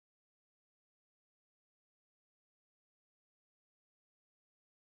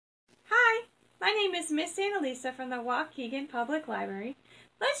My name is Miss Annalisa from the Waukegan Public Library.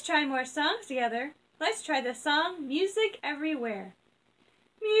 Let's try more songs together. Let's try the song Music Everywhere.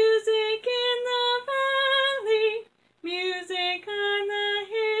 Music in the valley, music on the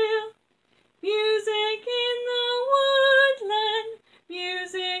hill, music in the woodland,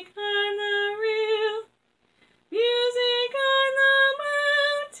 music on the rill, music on the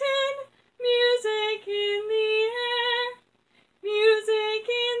mountain, music in the air, music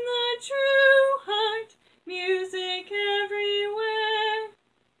in the true heart, music everywhere.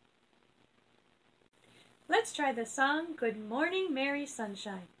 Let's try the song Good Morning, Merry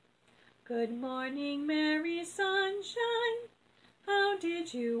Sunshine. Good morning, merry sunshine. How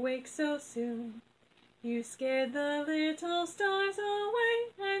did you wake so soon? You scared the little stars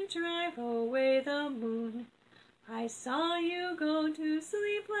away and drive away the moon. I saw you go to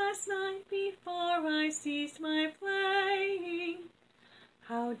sleep last night before I ceased my playing.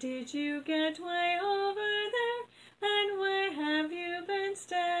 How did you get way over there, and where have you been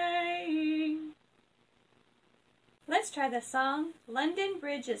staying? Let's try the song London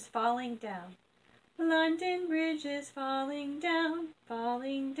Bridge is Falling Down. London Bridge is falling down,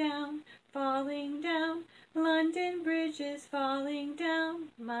 falling down, falling down. London Bridge is falling down,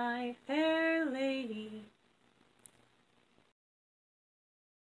 my fair lady.